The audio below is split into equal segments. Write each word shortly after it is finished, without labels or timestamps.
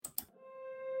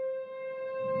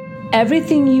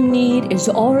Everything you need is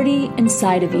already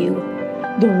inside of you.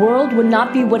 The world would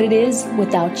not be what it is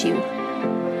without you.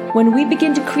 When we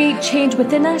begin to create change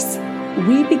within us,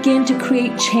 we begin to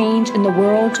create change in the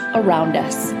world around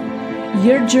us.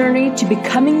 Your journey to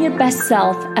becoming your best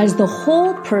self as the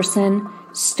whole person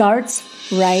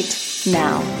starts right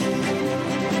now.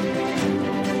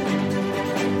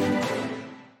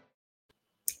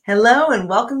 Hello, and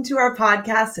welcome to our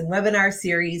podcast and webinar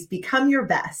series, Become Your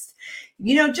Best.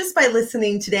 You know, just by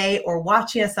listening today or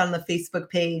watching us on the Facebook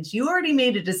page, you already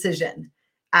made a decision.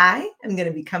 I am going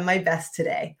to become my best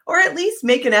today, or at least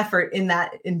make an effort in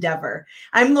that endeavor.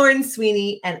 I'm Lauren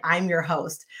Sweeney, and I'm your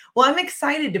host. Well, I'm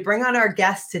excited to bring on our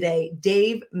guest today,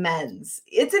 Dave Menz.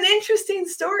 It's an interesting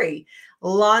story.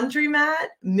 Laundromat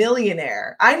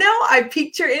millionaire. I know I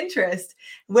piqued your interest.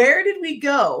 Where did we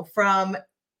go from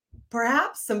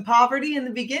perhaps some poverty in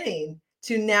the beginning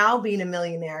to now being a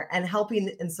millionaire and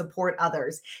helping and support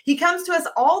others? He comes to us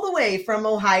all the way from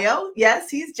Ohio. Yes,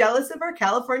 he's jealous of our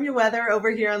California weather over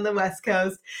here on the West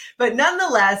Coast, but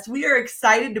nonetheless, we are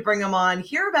excited to bring him on,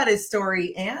 hear about his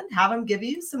story, and have him give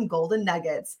you some golden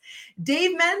nuggets.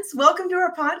 Dave Menz, welcome to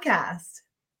our podcast.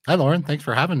 Hi, Lauren. Thanks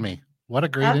for having me. What a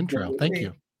great intro. Thank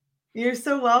you. You're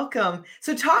so welcome.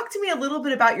 So talk to me a little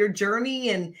bit about your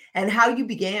journey and how you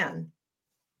began.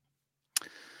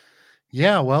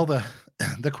 Yeah, well,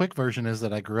 the quick version is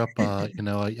that I grew up, a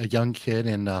young kid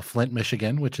in Flint,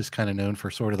 Michigan, which is kind of known for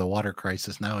sort of the water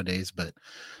crisis nowadays, but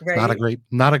Right.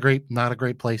 not a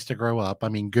great place to grow up. I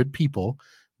mean, good people,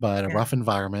 but a rough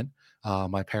environment.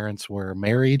 My parents were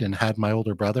married and had my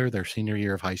older brother their senior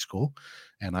year of high school,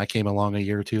 and I came along a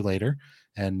year or two later.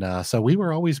 And so we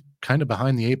were always kind of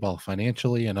behind the eight ball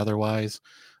financially and otherwise.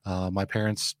 My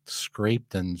parents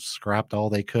scraped and scrapped all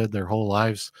they could their whole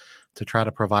lives to try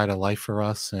to provide a life for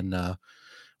us. And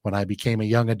when I became a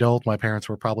young adult, my parents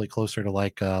were probably closer to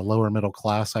like lower middle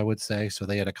class, I would say. So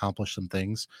they had accomplished some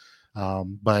things.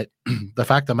 But the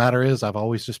fact of the matter is, I've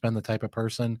always just been the type of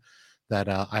person that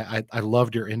I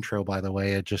loved your intro, by the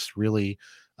way. It just really,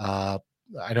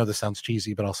 I know this sounds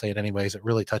cheesy, but I'll say it anyways. It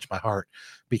really touched my heart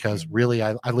because really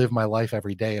I live my life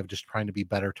every day of just trying to be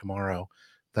better tomorrow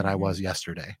than I was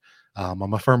yesterday.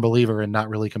 I'm a firm believer in not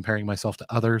really comparing myself to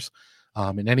others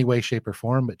in any way, shape, or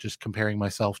form, but just comparing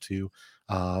myself to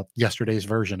yesterday's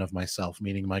version of myself,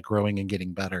 meaning my growing and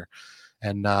getting better.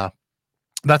 And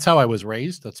that's how I was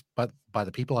raised. That's by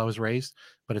the people I was raised,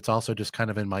 but it's also just kind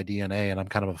of in my DNA, and I'm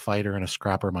kind of a fighter and a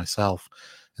scrapper myself.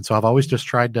 And so I've always just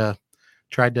tried to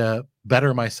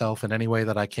better myself in any way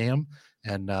that I can.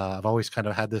 And I've always kind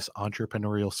of had this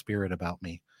entrepreneurial spirit about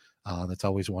me that's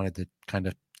always wanted to kind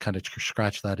of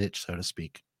scratch that itch, so to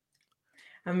speak.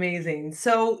 Amazing.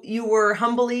 So you were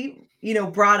humbly,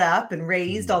 brought up and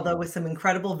raised, although with some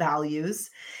incredible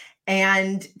values.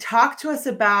 And talk to us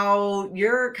about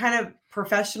your kind of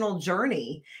professional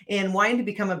journey in wanting to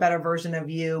become a better version of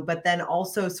you, but then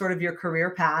also sort of your career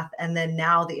path and then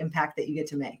now the impact that you get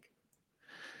to make.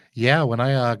 Yeah, when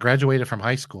I graduated from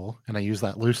high school, and I use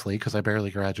that loosely because I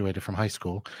barely graduated from high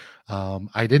school,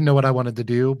 I didn't know what I wanted to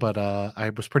do, but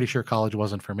I was pretty sure college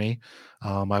wasn't for me.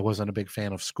 I wasn't a big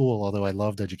fan of school, although I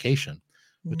loved education,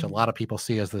 which a lot of people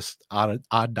see as this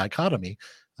odd dichotomy.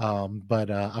 But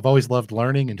I've always loved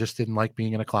learning and just didn't like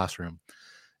being in a classroom.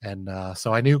 And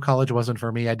so I knew college wasn't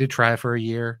for me. I did try for a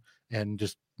year and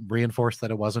just reinforced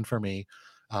that it wasn't for me.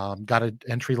 Got an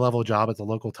entry-level job at the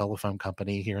local telephone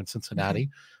company here in Cincinnati,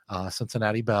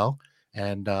 Cincinnati Bell.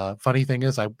 And funny thing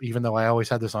is, even though I always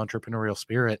had this entrepreneurial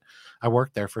spirit, I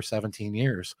worked there for 17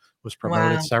 years, was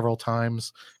promoted several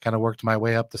times, kind of worked my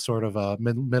way up to sort of a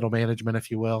middle management, if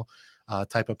you will,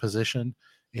 type of position.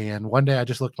 And one day I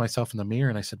just looked myself in the mirror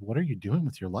and I said, what are you doing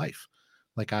with your life?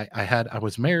 Like I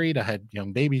was married, I had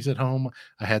young babies at home,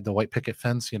 I had the white picket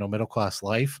fence, middle class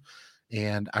life.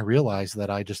 And I realized that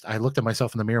I looked at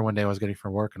myself in the mirror one day I was getting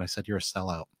from work and I said, you're a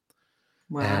sellout.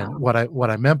 Wow. And what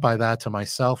I meant by that to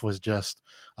myself was just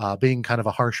being kind of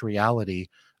a harsh reality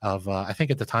of, I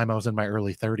think at the time I was in my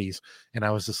early 30s and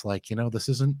I was just like, this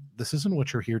isn't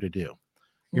what you're here to do.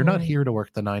 You're not here to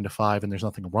work the 9 to 5 and there's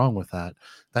nothing wrong with that.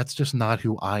 That's just not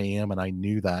who I am. And I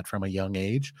knew that from a young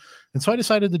age. And so I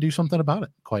decided to do something about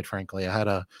it. Quite frankly, I had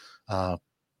a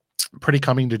pretty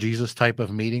coming to Jesus type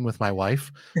of meeting with my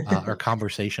wife, or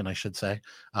conversation, I should say,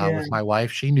 with my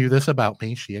wife. She knew this about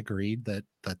me. She agreed that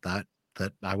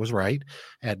I was right.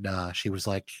 And she was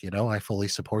like, I fully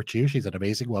support you. She's an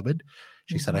amazing woman.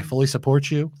 She said, I fully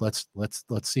support you. Let's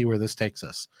see where this takes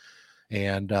us.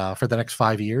 And for the next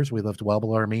 5 years, we lived well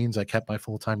below our means. I kept my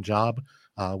full-time job.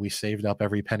 We saved up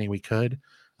every penny we could.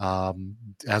 Um,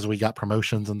 as we got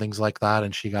promotions and things like that,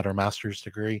 and she got her master's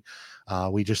degree,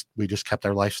 we just kept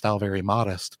our lifestyle very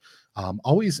modest,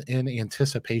 always in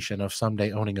anticipation of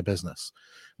someday owning a business.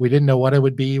 We didn't know what it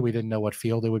would be. We didn't know what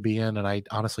field it would be in, and I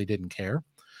honestly didn't care.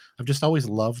 I've just always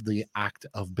loved the act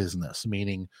of business,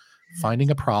 meaning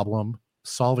finding a problem,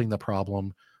 solving the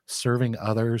problem, serving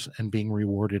others, and being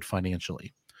rewarded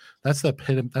financially. That's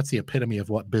the epitome of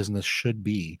what business should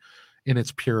be in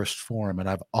its purest form. And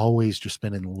I've always just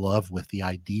been in love with the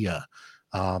idea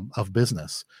of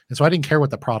business. And so I didn't care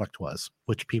what the product was,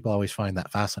 which people always find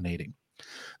that fascinating.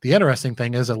 The interesting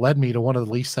thing is it led me to one of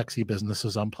the least sexy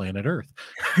businesses on planet Earth.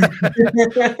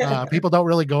 People don't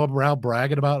really go around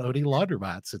bragging about owning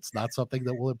laundromats. It's not something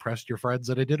that will impress your friends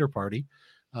at a dinner party.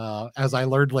 As I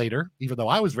learned later, even though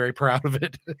I was very proud of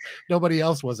it, nobody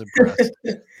else was impressed.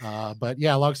 But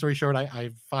yeah, long story short, I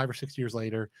 5 or 6 years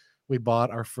later, we bought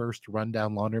our first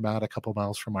rundown laundromat a couple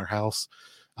miles from our house.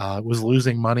 It was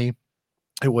losing money.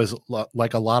 It was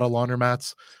like a lot of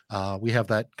laundromats. We have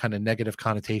that kind of negative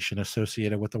connotation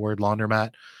associated with the word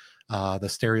laundromat, the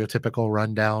stereotypical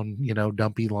rundown,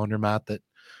 dumpy laundromat that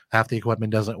half the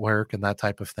equipment doesn't work and that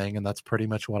type of thing. And that's pretty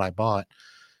much what I bought.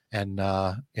 And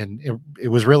it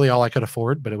was really all I could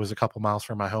afford, but it was a couple miles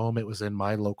from my home. It was in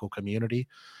my local community.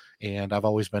 And I've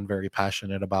always been very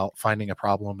passionate about finding a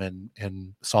problem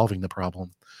and solving the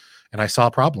problem. And I saw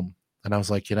a problem and I was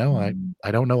like,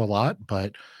 I don't know a lot,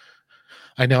 but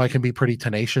I know I can be pretty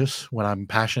tenacious when I'm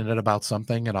passionate about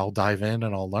something, and I'll dive in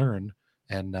and I'll learn.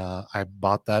 And I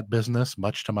bought that business,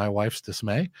 much to my wife's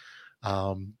dismay.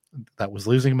 That was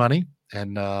losing money.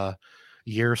 And a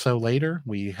year or so later,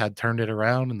 we had turned it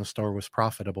around and the store was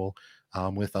profitable,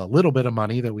 with a little bit of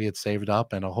money that we had saved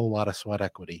up and a whole lot of sweat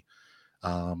equity.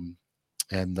 And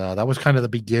that was kind of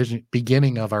the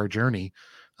beginning of our journey.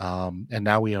 And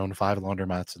now we own 5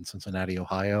 laundromats in Cincinnati,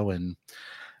 Ohio. And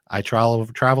I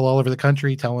travel all over the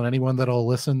country telling anyone that'll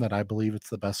listen that I believe it's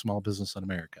the best small business in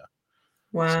America.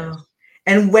 Wow. So,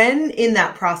 and when in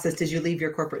that process did you leave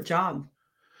your corporate job?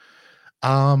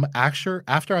 Actually,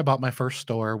 after I bought my first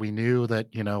store, we knew that,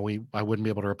 I wouldn't be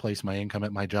able to replace my income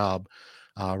at my job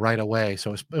right away.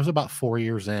 So it was about 4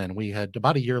 years in. We had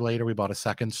about a year later, we bought a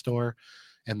second store.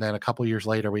 And then a couple years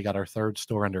later, we got our third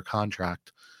store under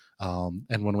contract.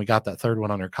 And when we got that third one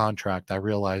under contract, I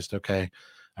realized, okay,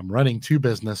 I'm running 2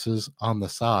 businesses on the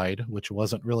side, which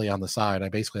wasn't really on the side. I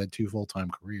basically had 2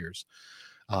 full-time careers.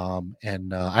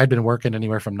 And I'd been working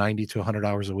anywhere from 90 to 100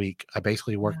 hours a week. I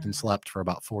basically worked and slept for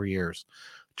about 4 years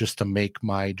just to make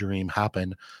my dream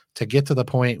happen, to get to the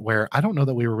point where I don't know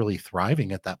that we were really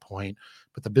thriving at that point,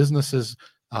 but the businesses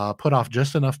put off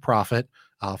just enough profit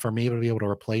for me to be able to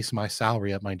replace my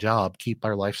salary at my job, keep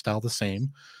our lifestyle the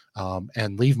same,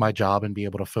 and leave my job and be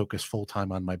able to focus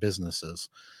full-time on my businesses.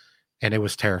 And it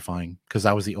was terrifying because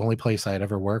that was the only place I had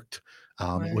ever worked.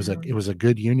 Wow. It was a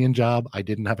good union job. I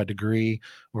didn't have a degree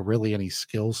or really any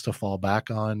skills to fall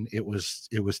back on. It was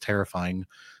terrifying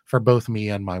for both me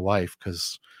and my wife,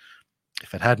 because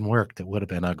if it hadn't worked, it would have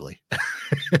been ugly.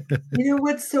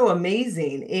 What's so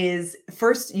amazing is,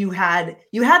 first you had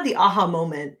the aha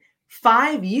moment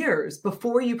 5 years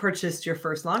before you purchased your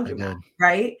first laundromat,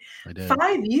 right? I did.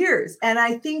 5 years. And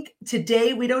I think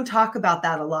today we don't talk about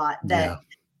that a lot.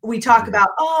 We talk about,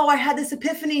 I had this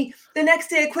epiphany. The next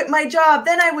day I quit my job.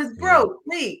 Then I was broke.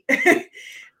 Wait.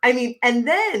 I mean, and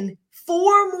then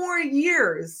 4 more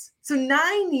years. So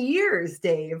 9 years,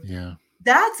 Dave. Yeah.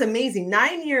 That's amazing.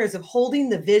 9 years of holding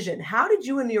the vision. How did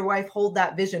you and your wife hold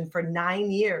that vision for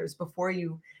 9 years before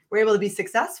you were able to be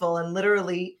successful and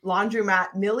literally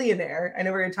laundromat millionaire? I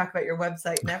know we're going to talk about your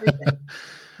website and everything.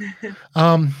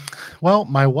 Well,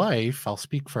 my wife, I'll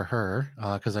speak for her,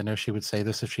 because I know she would say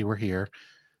this if she were here.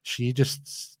 She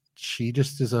just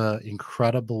is a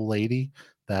incredible lady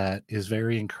that is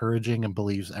very encouraging and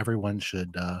believes everyone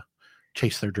should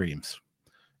chase their dreams.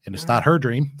 And it's not her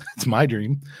dream, it's my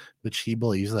dream, but she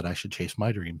believes that I should chase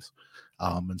my dreams.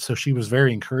 And so she was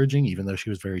very encouraging, even though she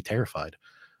was very terrified.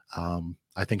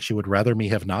 I think she would rather me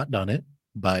have not done it,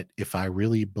 but if I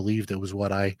really believed it was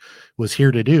what I was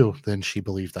here to do, then she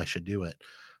believed I should do it.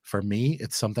 For me,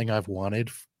 it's something I've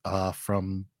wanted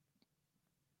from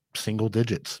single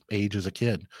digits age as a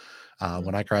kid.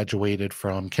 When I graduated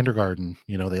from kindergarten,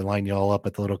 they line you all up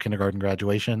at the little kindergarten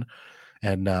graduation,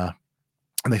 and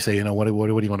they say, what do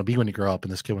you want to be when you grow up?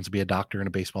 And this kid wants to be a doctor and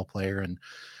a baseball player. And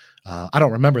I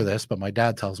don't remember this, but my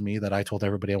dad tells me that I told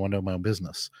everybody I wanted to own my own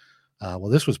business. Well,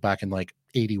 this was back in like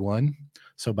 81.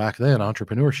 So back then,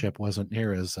 entrepreneurship wasn't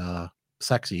near as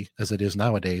sexy as it is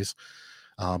nowadays.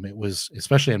 It was,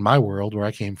 especially in my world where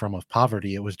I came from of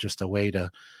poverty, it was just a way to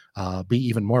be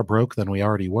even more broke than we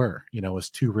already were. It was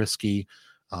too risky.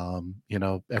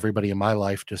 Everybody in my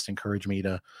life just encouraged me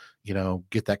to,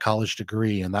 get that college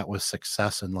degree, and that was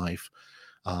success in life.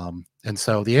 And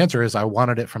so the answer is I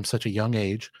wanted it from such a young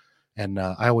age. And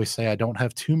I always say I don't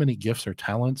have too many gifts or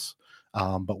talents,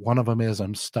 but one of them is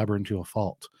I'm stubborn to a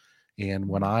fault. And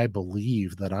when I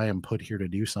believe that I am put here to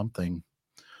do something,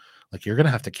 like, you're going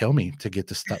to have to kill me to get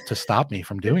to stop me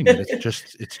from doing it.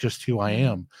 It's just who I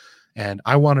am. And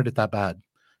I wanted it that bad.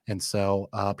 And so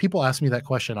people ask me that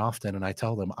question often, and I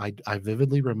tell them I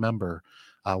vividly remember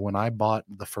when I bought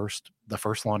the first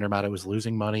laundromat. I was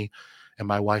losing money, and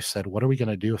my wife said, "What are we going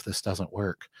to do if this doesn't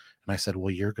work?" And I said,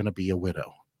 "Well, you're going to be a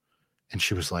widow." And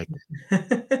she was like,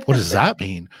 "What does that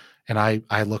mean?" And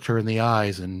I looked her in the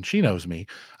eyes, and she knows me.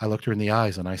 I looked her in the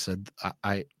eyes and I said,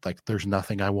 I like, there's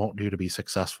nothing I won't do to be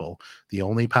successful. The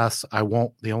only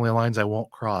lines I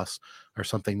won't cross are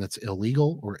something that's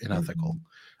illegal or unethical.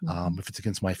 If it's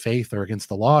against my faith or against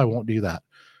the law, I won't do that.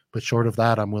 But short of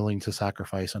that, I'm willing to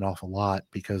sacrifice an awful lot,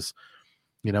 because,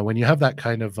 when you have that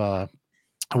kind of, I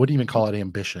wouldn't even call it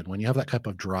ambition. When you have that type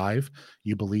of drive,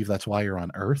 you believe that's why you're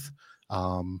on earth.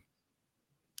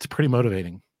 It's pretty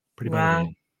motivating. Wow.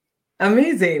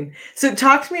 Amazing. So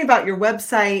talk to me about your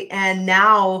website, and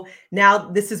now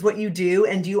this is what you do.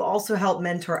 And do you also help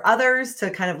mentor others to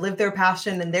kind of live their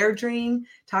passion and their dream?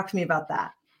 Talk to me about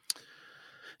that.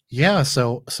 Yeah,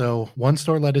 so one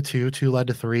store led to two led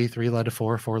to three led to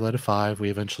four led to five.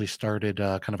 We eventually started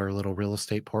kind of our little real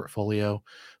estate portfolio,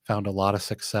 found a lot of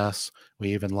success.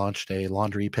 We even launched a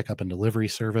laundry pickup and delivery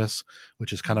service,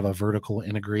 which is kind of a vertical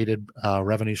integrated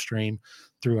revenue stream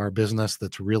through our business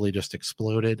that's really just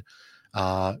exploded.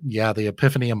 The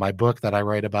epiphany in my book that I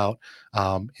write about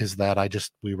is that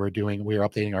we were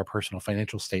updating our personal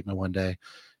financial statement one day,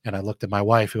 and I looked at my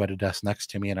wife, who had a desk next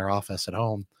to me in her office at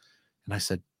home, and I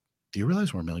said, "Do you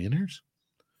realize we're millionaires?"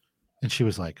 And she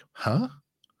was like, "Huh?"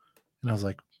 And I was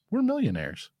like, "We're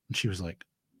millionaires." And she was like,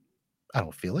 "I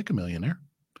don't feel like a millionaire."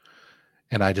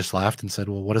 And I just laughed and said,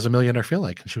 "Well, what does a millionaire feel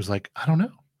like?" And she was like, "I don't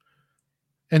know."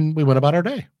 And we went about our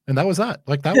day. And that was that.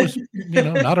 Like, that was,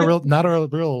 not a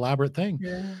real elaborate thing.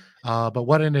 Yeah. But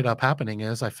what ended up happening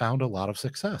is I found a lot of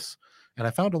success. And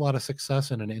I found a lot of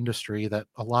success in an industry that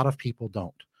a lot of people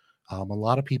don't. A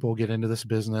lot of people get into this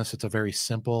business. It's a very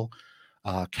simple,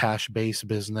 cash-based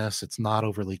business. It's not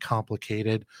overly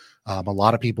complicated. A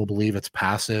lot of people believe it's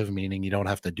passive, meaning you don't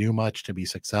have to do much to be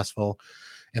successful.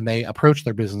 And they approach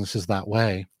their businesses that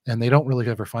way. And they don't really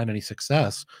ever find any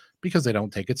success because they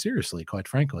don't take it seriously, quite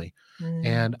frankly.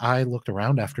 And I looked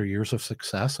around after years of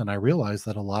success, and I realized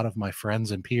that a lot of my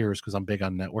friends and peers, because I'm big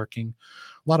on networking,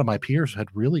 a lot of my peers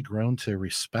had really grown to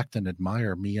respect and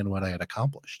admire me and what I had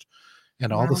accomplished.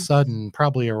 And all of a Wow. sudden,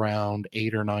 probably around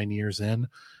 8 or 9 years in,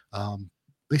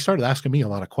 they started asking me a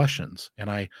lot of questions.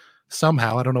 And I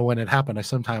don't know when it happened, I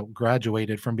somehow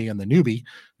graduated from being the newbie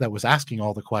that was asking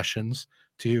all the questions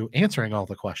to answering all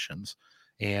the questions.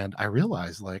 And I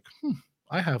realized, like,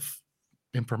 I have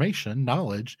information,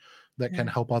 knowledge that can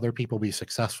Yeah. help other people be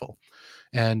successful.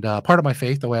 And part of my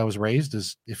faith, the way I was raised,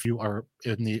 is if you are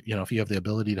if you have the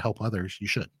ability to help others, you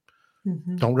should.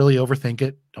 Mhm. Don't really overthink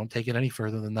it. Don't take it any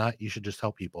further than that. You should just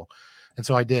help people. And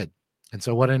so I did. And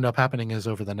so what ended up happening is,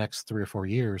 over the next 3 or 4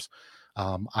 years,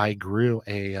 I grew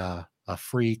a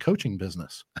free coaching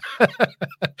business.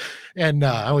 And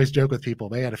I always joke with people,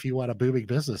 man, if you want a booming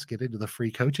business, get into the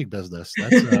free coaching business.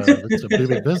 That's a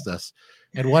booming business.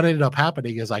 And what ended up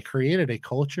happening is I created a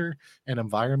culture, an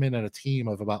environment, and a team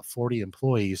of about 40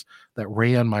 employees that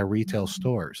ran my retail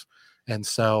stores. And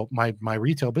so my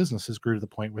retail businesses grew to the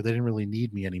point where they didn't really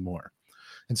need me anymore.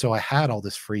 And so I had all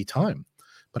this free time,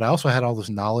 but I also had all this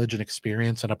knowledge and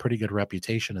experience and a pretty good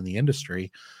reputation in the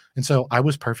industry. And so I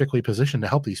was perfectly positioned to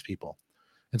help these people.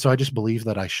 And so I just believed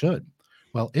that I should.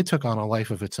 Well, it took on a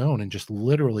life of its own and just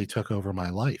literally took over my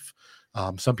life.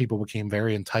 Some people became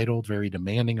very entitled, very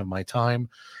demanding of my time.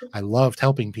 I loved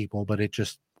helping people, but it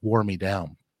just wore me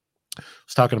down. I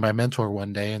was talking to my mentor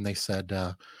one day, and they said,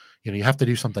 you have to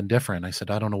do something different. I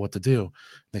said, "I don't know what to do." And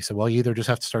they said, "Well, you either just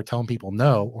have to start telling people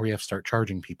no, or you have to start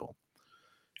charging people."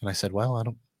 And I said, "Well,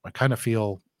 I kind of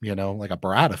feel, like a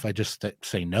brat if I just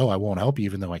say no, I won't help you,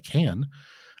 even though I can."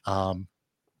 Um,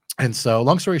 and so,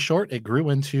 long story short, it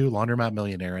grew into Laundromat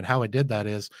Millionaire. And how I did that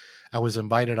is I was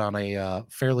invited on a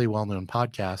fairly well-known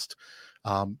podcast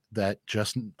that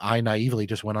I naively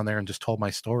just went on there and just told my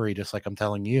story, just like I'm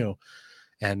telling you.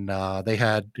 And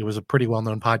it was a pretty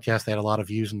well-known podcast. They had a lot of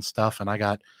views and stuff. And I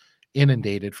got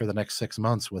inundated for the next 6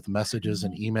 months with messages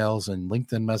and emails and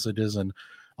LinkedIn messages and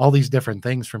all these different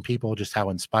things from people, just how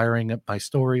inspiring my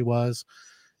story was.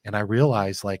 And I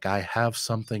realized, like, I have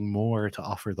something more to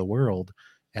offer the world.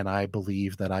 and I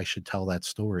believe that I should tell that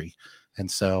story. And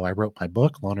so I wrote my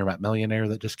book, Laundromat Millionaire,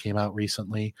 that just came out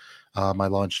recently. I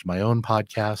launched my own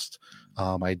podcast.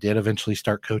 I did eventually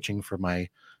start coaching for my,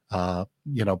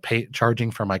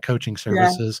 charging for my coaching Yeah.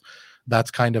 services.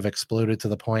 That's kind of exploded to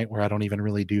the point where I don't even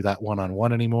really do that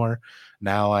one-on-one anymore.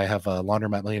 Now I have a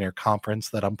Laundromat Millionaire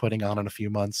conference that I'm putting on in a few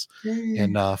months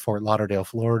in Fort Lauderdale,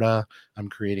 Florida. I'm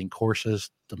creating courses.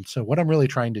 So what I'm really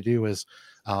trying to do is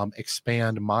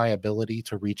expand my ability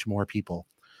to reach more people.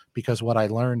 Because what I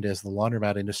learned is the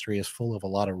laundromat industry is full of a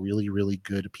lot of really, really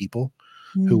good people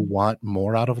who want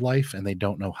more out of life and they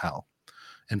don't know how.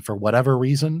 And for whatever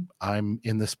reason, I'm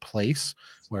in this place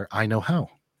where I know how.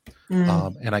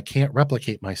 And I can't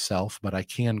replicate myself, but I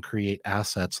can create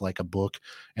assets like a book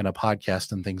and a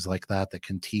podcast and things like that that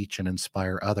can teach and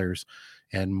inspire others.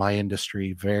 And my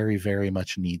industry very, very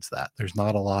much needs that. There's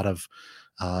not a lot of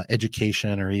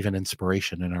education or even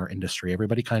inspiration in our industry.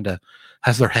 Everybody kind of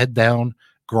has their head down,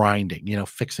 grinding,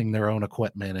 fixing their own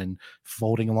equipment and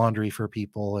folding laundry for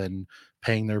people and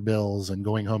paying their bills and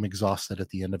going home exhausted at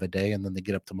the end of a day. And then they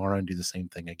get up tomorrow and do the same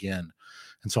thing again.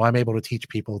 And so I'm able to teach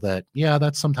people that,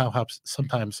 that's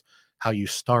sometimes how you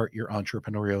start your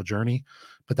entrepreneurial journey,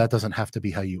 but that doesn't have to be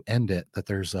how you end it. That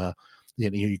there's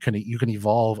you can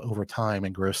evolve over time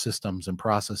and grow systems and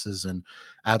processes and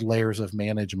add layers of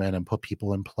management and put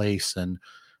people in place and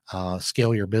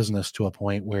scale your business to a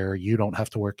point where you don't have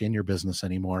to work in your business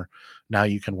anymore. Now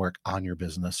you can work on your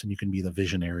business and you can be the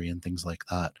visionary and things like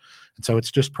that. And so it's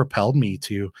just propelled me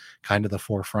to kind of the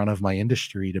forefront of my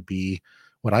industry to be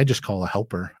what I just call a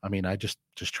helper. I mean, I just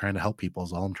trying to help people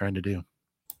is all I'm trying to do.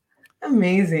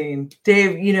 Amazing.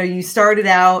 Dave, you started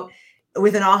out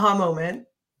with an aha moment,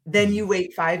 then you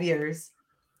wait 5 years,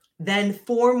 then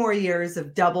 4 more years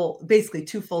of basically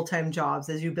 2 full-time jobs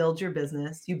as you build your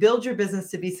business. You build your business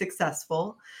to be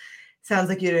successful. Sounds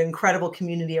like you had an incredible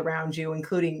community around you,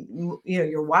 including,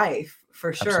 your wife,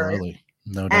 for sure. Absolutely.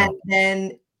 No doubt. And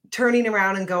then turning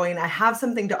around and going, I have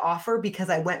something to offer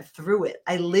because I went through it.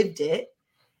 I lived it.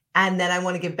 And then I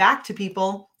want to give back to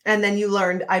people. And then you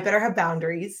learned I better have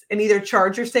boundaries and either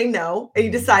charge or say no. And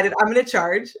you decided I'm going to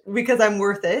charge because I'm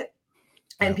worth it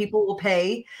and people will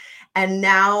pay. And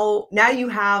now you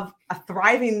have a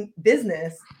thriving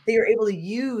business that you're able to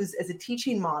use as a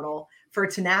teaching model for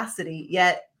tenacity,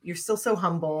 yet you're still so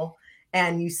humble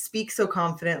and you speak so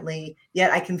confidently,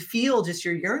 yet I can feel just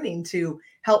your yearning to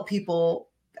help people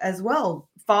as well,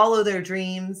 follow their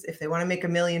dreams if they want to make $1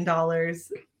 million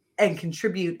and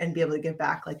contribute and be able to give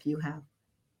back like you have.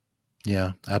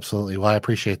 Yeah, absolutely. Well, I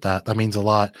appreciate that. That means a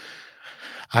lot.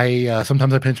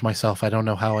 Sometimes I pinch myself. I don't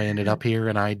know how I ended up here,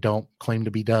 and I don't claim to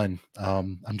be done.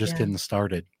 I'm just getting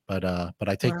started. But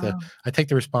I take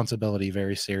the responsibility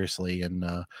very seriously, and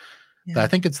I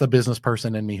think it's the business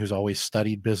person in me who's always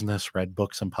studied business, read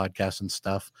books and podcasts and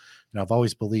stuff. And I've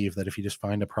always believed that if you just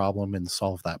find a problem and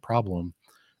solve that problem,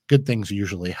 good things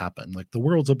usually happen. Like the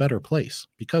world's a better place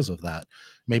because of that.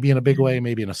 Maybe in a big way,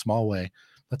 maybe in a small way.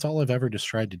 That's all I've ever just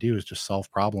tried to do is just solve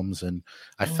problems. And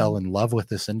I fell in love with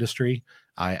this industry.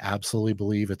 I absolutely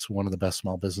believe it's one of the best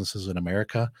small businesses in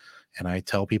America. And I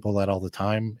tell people that all the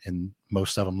time. And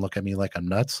most of them look at me like I'm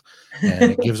nuts.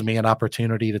 And it gives me an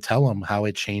opportunity to tell them how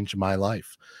it changed my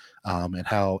life. And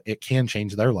how it can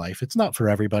change their life. It's not for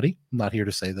everybody. I'm not here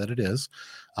to say that it is.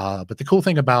 But the cool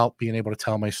thing about being able to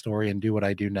tell my story and do what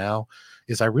I do now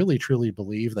is I really, truly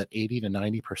believe that 80 to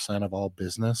 90% of all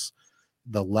business,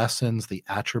 the lessons, the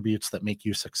attributes that make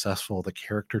you successful, the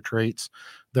character traits,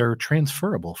 they're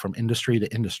transferable from industry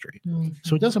to industry.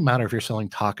 So it doesn't matter if you're selling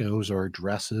tacos or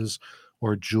dresses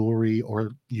or jewelry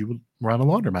or you run a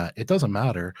laundromat. It doesn't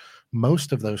matter.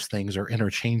 Most of those things are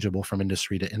interchangeable from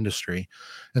industry to industry.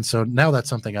 And so now that's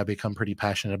something I've become pretty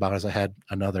passionate about as I had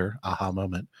another aha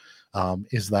moment,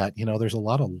 is that, there's a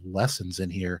lot of lessons in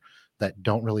here that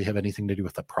don't really have anything to do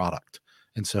with the product.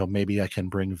 And so maybe I can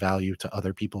bring value to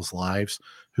other people's lives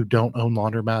who don't own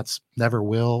laundromats, never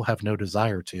will, have no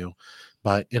desire to.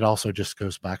 But it also just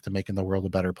goes back to making the world a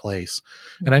better place.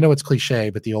 And I know it's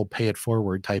cliche, but the old pay it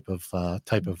forward type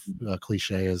of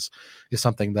cliche is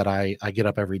something that I get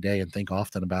up every day and think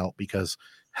often about, because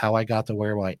how I got to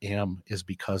where I am is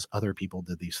because other people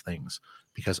did these things,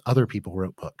 because other people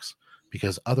wrote books,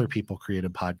 because other people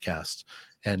created podcasts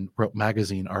and wrote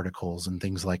magazine articles and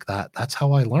things like that. That's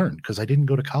how I learned, because I didn't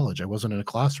go to college. I wasn't in a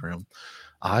classroom.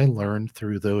 I learned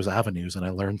through those avenues, and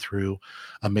I learned through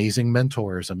amazing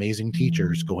mentors, amazing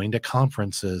teachers, going to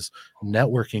conferences,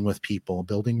 networking with people,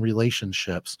 building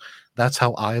relationships. That's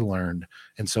how I learned.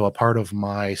 And so a part of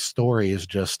my story is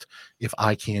just, if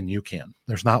I can, you can.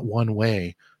 There's not one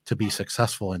way to be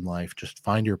successful in life. Just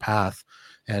find your path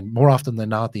And more often than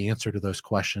not, the answer to those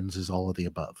questions is all of the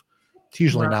above. It's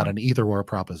usually not Wow. an either or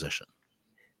proposition.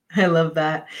 I love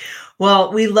that.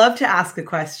 Well, we love to ask a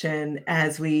question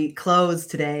as we close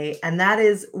today, and that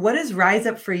is, what does Rise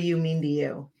Up for You mean to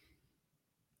you?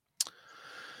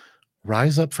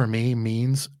 Rise up for me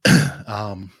means,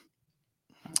 I'm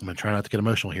going to try not to get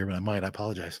emotional here, but I might. I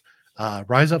apologize.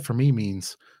 Rise up for me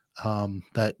means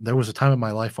that there was a time in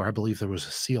my life where I believe there was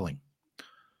a ceiling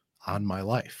on my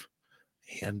life.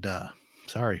 And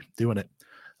sorry, doing it.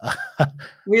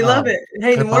 We love um, it.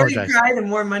 Hey, I the more you apologize. cry, the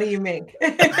more money you make.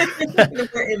 The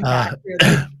more uh, impact,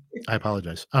 really. I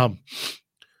apologize.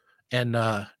 And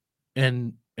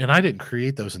and I didn't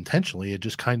create those intentionally. It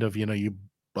just kind of,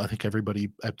 I think everybody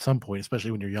at some point,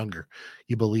 especially when you're younger,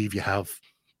 you believe you have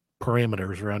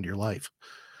parameters around your life.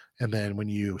 And then when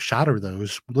you shatter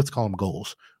those, let's call them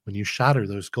goals. When you shatter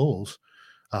those goals,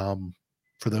 um,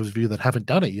 for those of you that haven't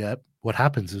done it yet, what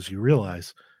happens is you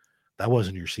realize that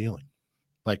wasn't your ceiling.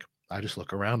 Like, I just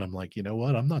look around, I'm like, you know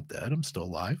what? I'm not dead. I'm still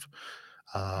alive.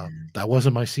 That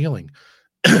wasn't my ceiling.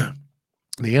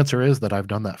 The answer is that I've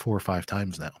done that 4 or 5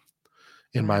 times now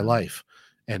in my Wow. life.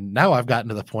 And now I've gotten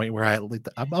to the point where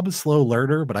I'm a slow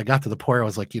learner, but I got to the point where I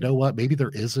was like, you know what? Maybe there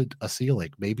isn't a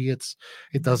ceiling. Maybe it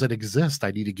doesn't exist.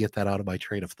 I need to get that out of my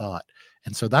train of thought.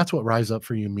 And so that's what Rise Up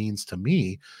for You means to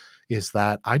me, is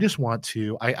that I just want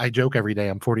to, I joke every day,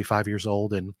 I'm 45 years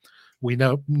old, and we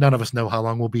know none of us know how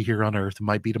long we'll be here on earth. It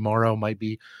might be tomorrow, might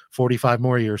be 45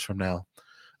 more years from now.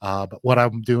 But what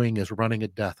I'm doing is running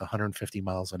at death 150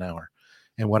 miles an hour.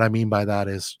 And what I mean by that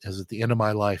is at the end of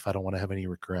my life, I don't want to have any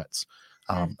regrets.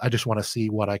 I just want to see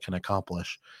what I can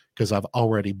accomplish, because I've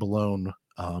already blown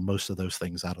most of those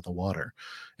things out of the water.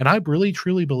 And I really,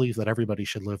 truly believe that everybody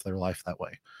should live their life that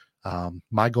way.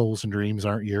 My goals and dreams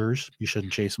aren't yours. You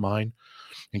shouldn't chase mine,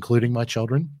 including my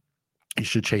children. You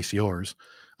should chase yours.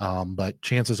 But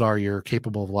chances are you're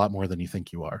capable of a lot more than you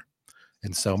think you are.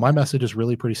 And so my message is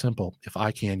really pretty simple. If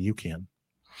I can, you can.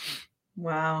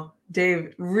 Wow,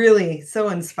 Dave, really so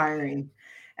inspiring.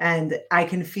 And I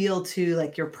can feel too,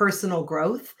 like, your personal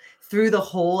growth through the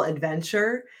whole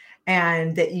adventure,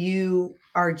 and that you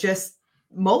are just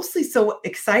mostly so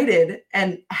excited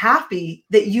and happy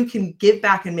that you can give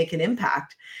back and make an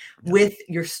impact Yeah. with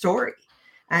your story.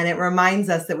 And it reminds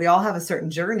us that we all have a certain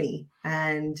journey,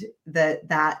 and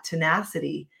that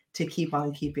tenacity to keep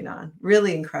on keeping on.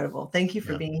 Really incredible. Thank you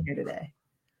for Yeah, being here today.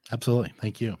 absolutely.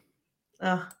 Thank you.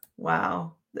 Oh,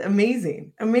 wow.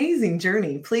 Amazing, amazing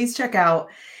journey. Please check out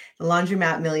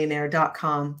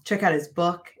laundromatmillionaire.com. Check out his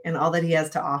book and all that he has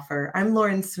to offer. I'm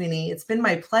Lauren Sweeney. It's been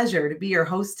my pleasure to be your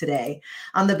host today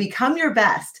on the Become Your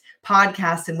Best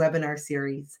podcast and webinar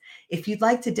series. If you'd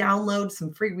like to download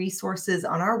some free resources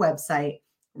on our website,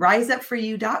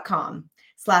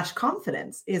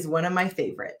 riseupforyou.com/confidence is one of my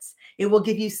favorites. It will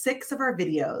give you 6 of our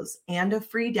videos and a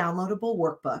free downloadable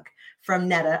workbook from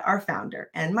Netta, our founder,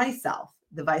 and myself,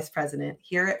 the vice president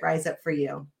here at Rise Up For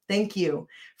You. Thank you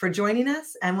for joining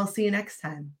us, and we'll see you next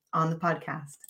time on the podcast.